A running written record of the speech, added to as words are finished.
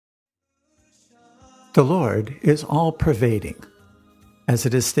The Lord is all-pervading. As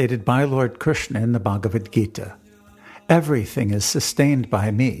it is stated by Lord Krishna in the Bhagavad Gita, everything is sustained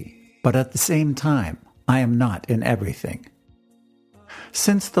by me, but at the same time, I am not in everything.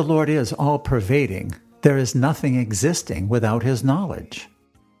 Since the Lord is all-pervading, there is nothing existing without His knowledge.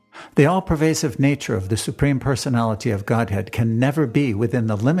 The all-pervasive nature of the Supreme Personality of Godhead can never be within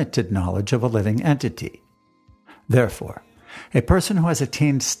the limited knowledge of a living entity. Therefore, a person who has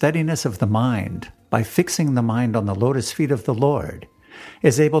attained steadiness of the mind by fixing the mind on the lotus feet of the Lord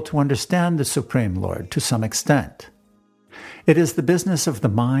is able to understand the Supreme Lord to some extent. It is the business of the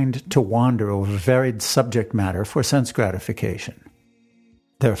mind to wander over varied subject matter for sense gratification.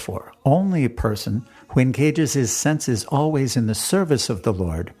 Therefore, only a person who engages his senses always in the service of the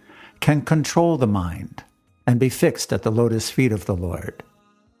Lord can control the mind and be fixed at the lotus feet of the Lord.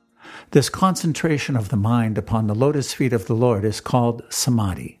 This concentration of the mind upon the lotus feet of the Lord is called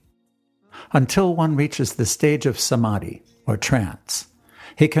samadhi. Until one reaches the stage of samadhi, or trance,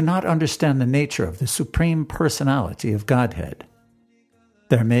 he cannot understand the nature of the Supreme Personality of Godhead.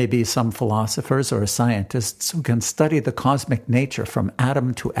 There may be some philosophers or scientists who can study the cosmic nature from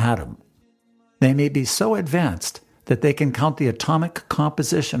atom to atom. They may be so advanced that they can count the atomic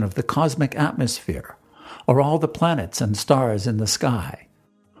composition of the cosmic atmosphere, or all the planets and stars in the sky,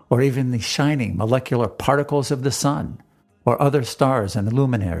 or even the shining molecular particles of the sun, or other stars and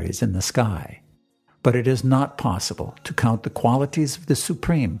luminaries in the sky. But it is not possible to count the qualities of the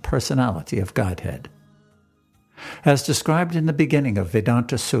Supreme Personality of Godhead. As described in the beginning of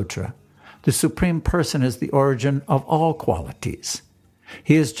Vedanta Sutra, the Supreme Person is the origin of all qualities.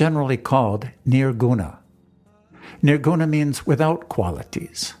 He is generally called Nirguna. Nirguna means without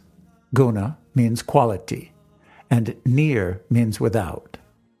qualities. Guna means quality, and nir means without.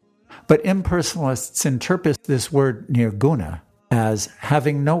 But impersonalists interpret this word nirguna as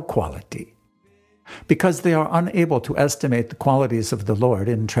having no quality. Because they are unable to estimate the qualities of the Lord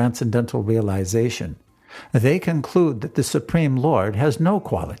in transcendental realization, they conclude that the Supreme Lord has no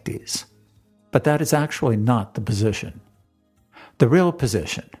qualities. But that is actually not the position. The real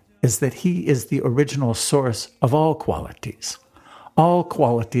position is that He is the original source of all qualities. All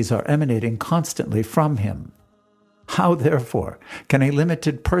qualities are emanating constantly from Him. How, therefore, can a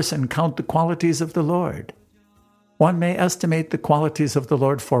limited person count the qualities of the Lord? One may estimate the qualities of the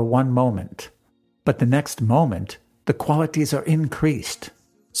Lord for one moment, but the next moment the qualities are increased,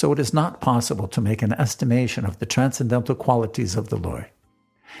 so it is not possible to make an estimation of the transcendental qualities of the Lord.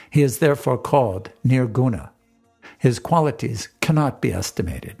 He is therefore called Nirguna. His qualities cannot be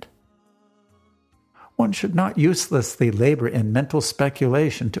estimated. One should not uselessly labor in mental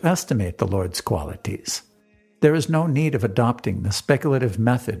speculation to estimate the Lord's qualities. There is no need of adopting the speculative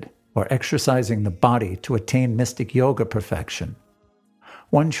method or exercising the body to attain mystic yoga perfection.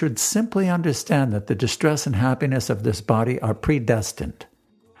 One should simply understand that the distress and happiness of this body are predestined.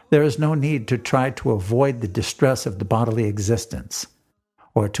 There is no need to try to avoid the distress of the bodily existence,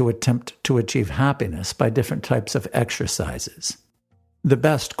 or to attempt to achieve happiness by different types of exercises. The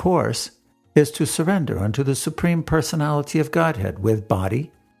best course is to surrender unto the Supreme Personality of Godhead with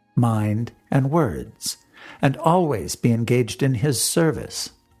body, mind, and words, and always be engaged in His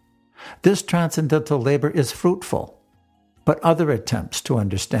service. This transcendental labor is fruitful, but other attempts to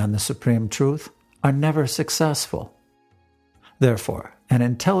understand the supreme truth are never successful. Therefore, an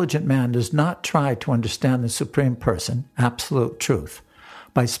intelligent man does not try to understand the Supreme Person, absolute truth,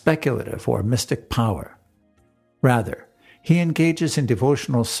 by speculative or mystic power. Rather, he engages in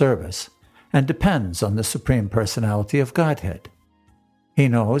devotional service and depends on the Supreme Personality of Godhead. He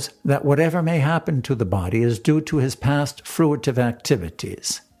knows that whatever may happen to the body is due to his past fruitive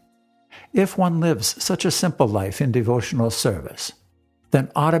activities. If one lives such a simple life in devotional service, then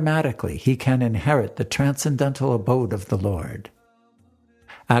automatically he can inherit the transcendental abode of the Lord.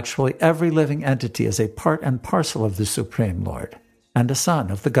 Actually, every living entity is a part and parcel of the Supreme Lord, and a son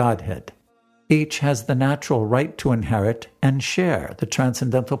of the Godhead. Each has the natural right to inherit and share the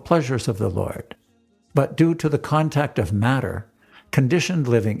transcendental pleasures of the Lord. But due to the contact of matter, conditioned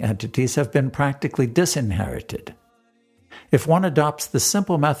living entities have been practically disinherited. If one adopts the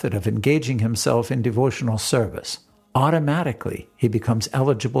simple method of engaging himself in devotional service, automatically he becomes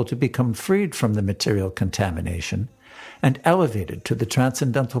eligible to become freed from the material contamination and elevated to the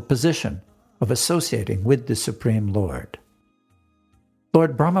transcendental position of associating with the Supreme Lord.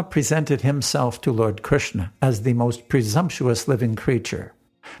 Lord Brahma presented himself to Lord Krishna as the most presumptuous living creature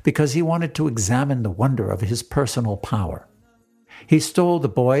because he wanted to examine the wonder of his personal power. He stole the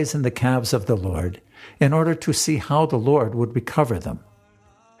boys and the calves of the Lord in order to see how the Lord would recover them.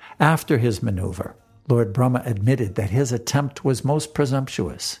 After his maneuver, Lord Brahma admitted that his attempt was most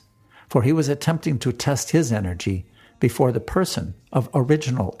presumptuous, for he was attempting to test his energy before the person of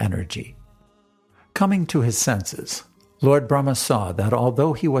original energy. Coming to his senses, Lord Brahma saw that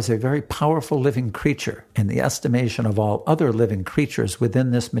although he was a very powerful living creature in the estimation of all other living creatures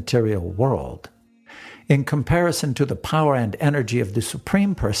within this material world, in comparison to the power and energy of the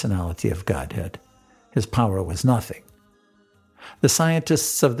Supreme Personality of Godhead, his power was nothing. The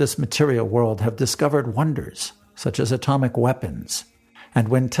scientists of this material world have discovered wonders, such as atomic weapons, and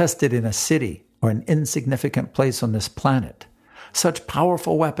when tested in a city or an insignificant place on this planet, such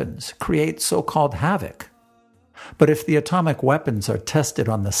powerful weapons create so-called havoc. But if the atomic weapons are tested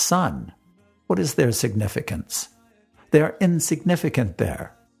on the sun, what is their significance? They are insignificant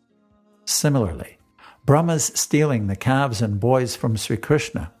there. Similarly, Brahma's stealing the calves and boys from Sri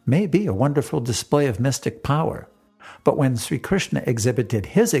Krishna may be a wonderful display of mystic power, but when Sri Krishna exhibited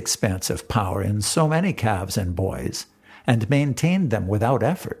his expansive power in so many calves and boys, and maintained them without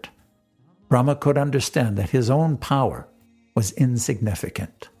effort, Brahma could understand that his own power was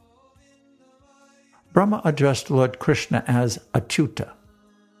insignificant. Brahma addressed Lord Krishna as Achyuta,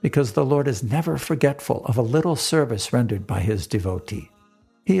 because the Lord is never forgetful of a little service rendered by his devotee.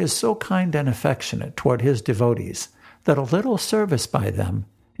 He is so kind and affectionate toward his devotees that a little service by them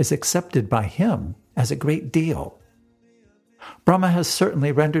is accepted by him as a great deal. Brahma has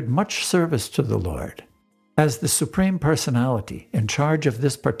certainly rendered much service to the Lord. As the Supreme Personality in charge of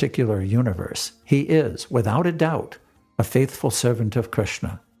this particular universe, he is, without a doubt, a faithful servant of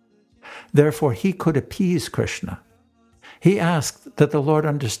Krishna. Therefore, he could appease Krishna. He asked that the Lord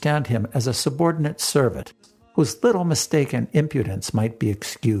understand him as a subordinate servant whose little mistake and impudence might be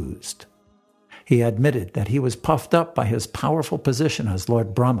excused. He admitted that he was puffed up by his powerful position as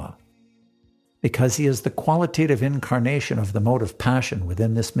Lord Brahma. Because he is the qualitative incarnation of the mode of passion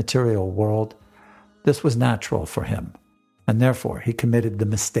within this material world, this was natural for him, and therefore he committed the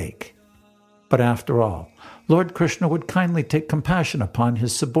mistake. But after all, Lord Krishna would kindly take compassion upon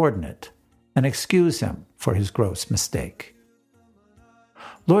his subordinate and excuse him for his gross mistake.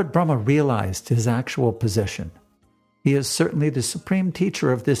 Lord Brahma realized his actual position. He is certainly the supreme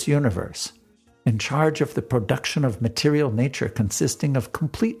teacher of this universe, in charge of the production of material nature consisting of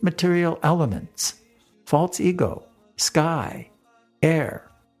complete material elements, false ego, sky,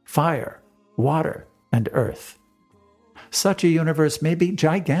 air, fire, water, and earth. Such a universe may be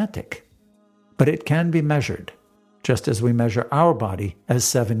gigantic, but it can be measured, just as we measure our body as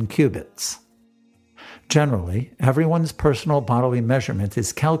 7 cubits. Generally, everyone's personal bodily measurement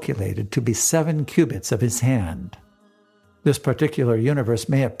is calculated to be 7 cubits of his hand. This particular universe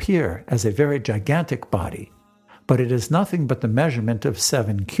may appear as a very gigantic body, but it is nothing but the measurement of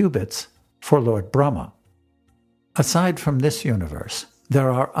 7 cubits for Lord Brahma. Aside from this universe, there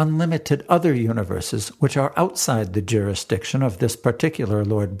are unlimited other universes which are outside the jurisdiction of this particular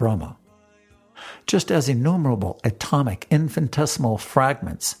Lord Brahma. Just as innumerable atomic infinitesimal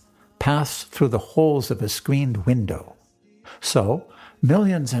fragments pass through the holes of a screened window, so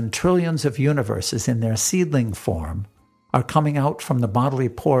millions and trillions of universes in their seedling form are coming out from the bodily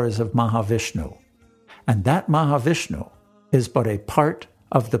pores of Mahavishnu, and that Mahavishnu is but a part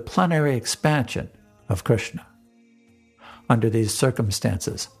of the plenary expansion of Krishna. Under these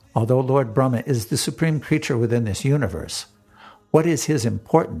circumstances, although Lord Brahma is the supreme creature within this universe, what is his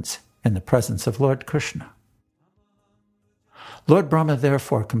importance in the presence of Lord Krishna? Lord Brahma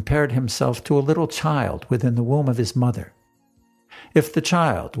therefore compared himself to a little child within the womb of his mother. If the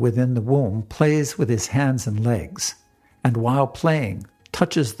child within the womb plays with his hands and legs, and while playing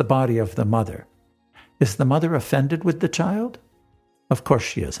touches the body of the mother, is the mother offended with the child? Of course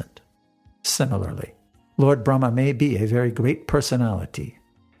she isn't. Similarly, Lord Brahma may be a very great personality,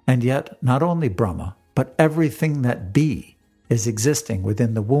 and yet not only Brahma, but everything that be is existing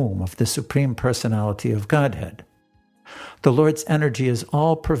within the womb of the Supreme Personality of Godhead. The Lord's energy is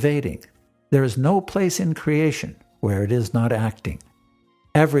all-pervading. There is no place in creation where it is not acting.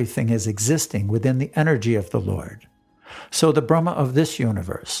 Everything is existing within the energy of the Lord. So the Brahma of this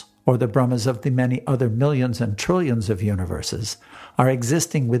universe, or the Brahmas of the many other millions and trillions of universes, are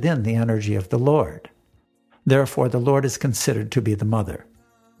existing within the energy of the Lord. Therefore, the Lord is considered to be the mother,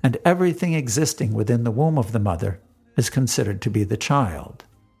 and everything existing within the womb of the mother is considered to be the child.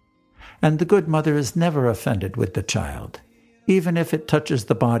 And the good mother is never offended with the child, even if it touches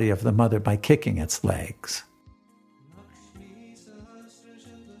the body of the mother by kicking its legs.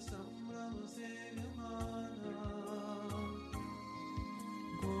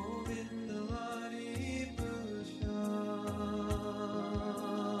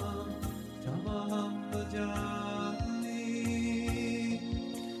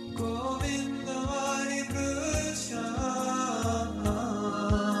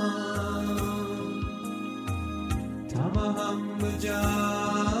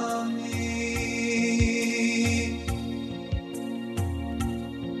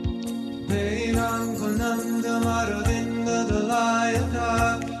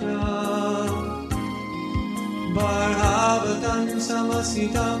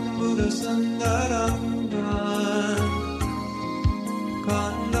 samasitam Buddha Sundaram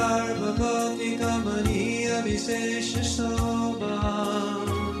Kandar Bhagavati Kamaniya Visesha Sobha